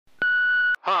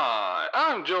Hi,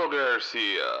 I'm Joe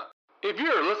Garcia. If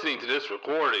you're listening to this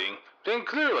recording, then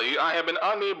clearly I have been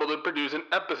unable to produce an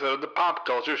episode of the Pop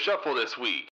Culture Shuffle this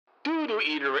week, due to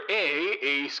either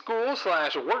A,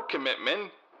 school/work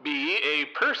commitment, B, a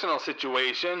personal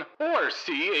situation, or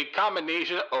C, a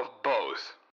combination of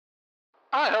both.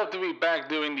 I hope to be back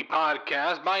doing the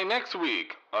podcast by next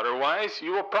week, otherwise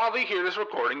you will probably hear this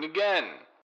recording again.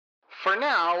 For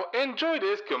now, enjoy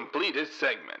this completed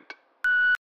segment.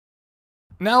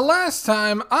 Now, last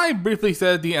time, I briefly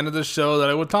said at the end of the show that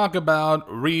I would talk about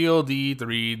Real D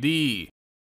 3D.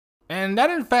 And that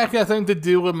in fact has something to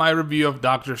do with my review of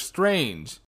Doctor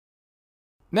Strange.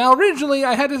 Now, originally,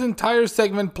 I had this entire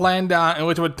segment planned out in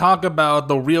which I would talk about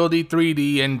the Real D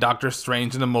 3D and Doctor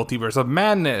Strange in the Multiverse of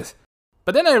Madness.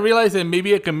 But then I realized that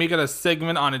maybe I could make it a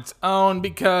segment on its own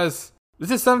because this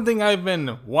is something I've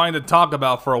been wanting to talk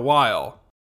about for a while.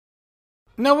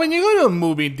 Now, when you go to a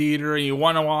movie theater and you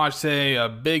want to watch, say, a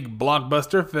big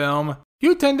blockbuster film,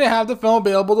 you tend to have the film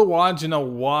available to watch in a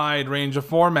wide range of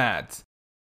formats.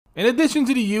 In addition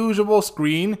to the usual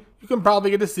screen, you can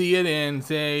probably get to see it in,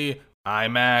 say,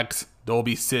 IMAX,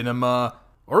 Dolby Cinema,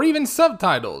 or even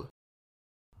subtitled.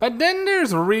 But then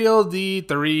there's Real D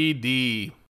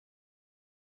 3D.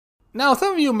 Now,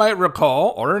 some of you might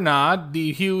recall, or not,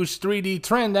 the huge 3D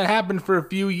trend that happened for a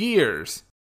few years,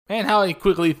 and how it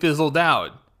quickly fizzled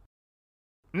out.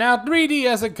 Now, 3D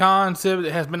as a concept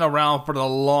has been around for the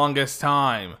longest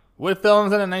time, with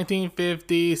films in the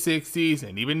 1950s, 60s,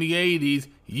 and even the 80s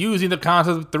using the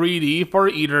concept of 3D for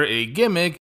either a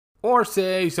gimmick or,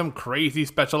 say, some crazy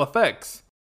special effects,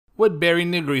 with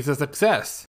varying degrees of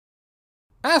success.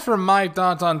 As for my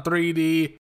thoughts on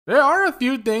 3D, there are a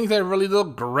few things that really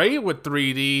look great with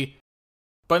 3D,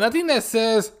 but nothing that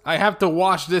says I have to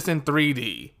watch this in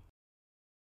 3D.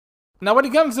 Now, when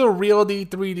it comes to Real D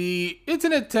 3D, it's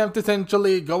an attempt to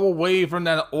essentially go away from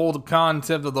that old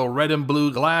concept of the red and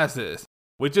blue glasses,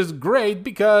 which is great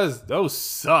because those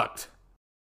sucked.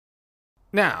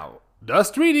 Now,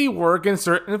 does 3D work in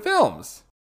certain films?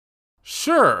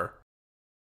 Sure.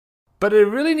 But it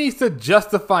really needs to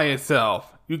justify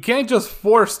itself. You can't just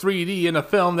force 3D in a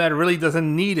film that really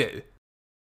doesn't need it.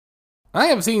 I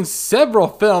have seen several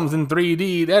films in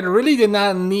 3D that really did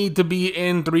not need to be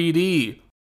in 3D.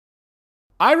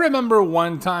 I remember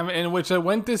one time in which I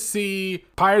went to see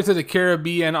Pirates of the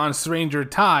Caribbean on Stranger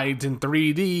Tides in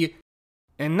 3D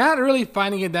and not really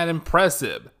finding it that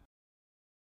impressive.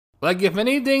 Like, if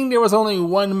anything, there was only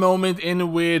one moment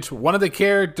in which one of the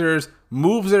characters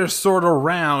moves their sword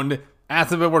around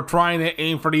as if it were trying to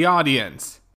aim for the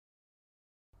audience.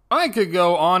 I could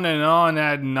go on and on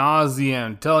ad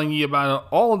nauseum telling you about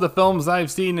all of the films I've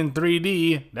seen in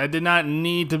 3D that did not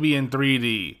need to be in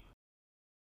 3D.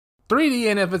 3D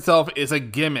in of itself is a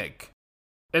gimmick.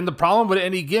 And the problem with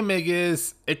any gimmick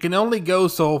is it can only go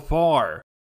so far.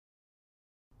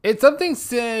 It's something,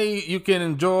 say, you can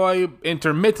enjoy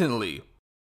intermittently.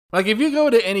 Like if you go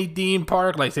to any theme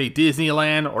park, like say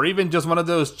Disneyland, or even just one of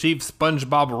those cheap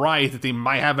SpongeBob rides that they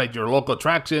might have at your local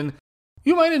attraction,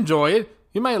 you might enjoy it.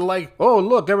 You might like, oh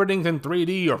look, everything's in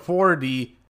 3D or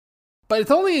 4D. But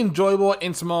it's only enjoyable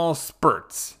in small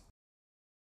spurts.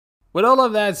 With all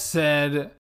of that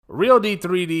said, Real D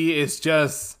 3D is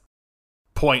just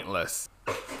pointless.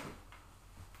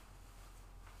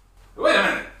 Wait a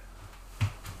minute.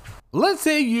 Let's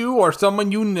say you or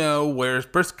someone you know wears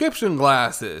prescription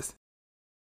glasses.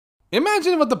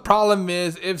 Imagine what the problem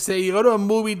is if, say, you go to a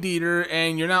movie theater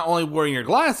and you're not only wearing your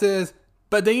glasses,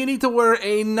 but then you need to wear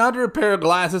another pair of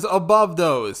glasses above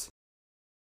those.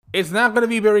 It's not going to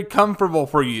be very comfortable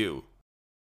for you.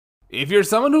 If you're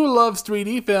someone who loves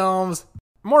 3D films,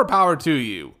 more power to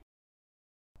you.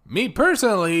 Me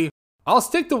personally, I'll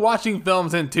stick to watching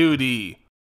films in 2D.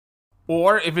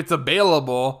 Or, if it's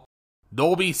available,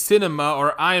 Dolby Cinema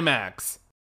or IMAX.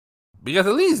 Because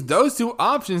at least those two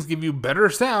options give you better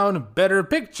sound, better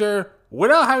picture,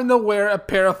 without having to wear a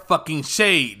pair of fucking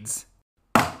shades.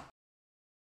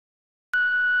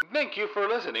 Thank you for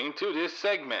listening to this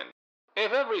segment.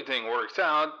 If everything works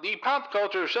out, the Pop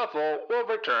Culture Shuffle will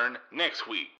return next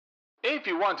week. If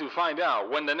you want to find out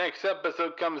when the next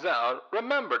episode comes out,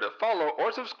 remember to follow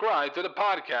or subscribe to the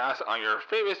podcast on your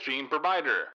favorite stream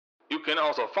provider. You can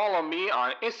also follow me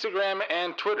on Instagram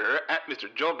and Twitter at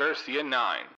Mr. Joe Garcia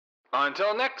 9.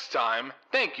 Until next time,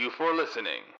 thank you for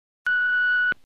listening.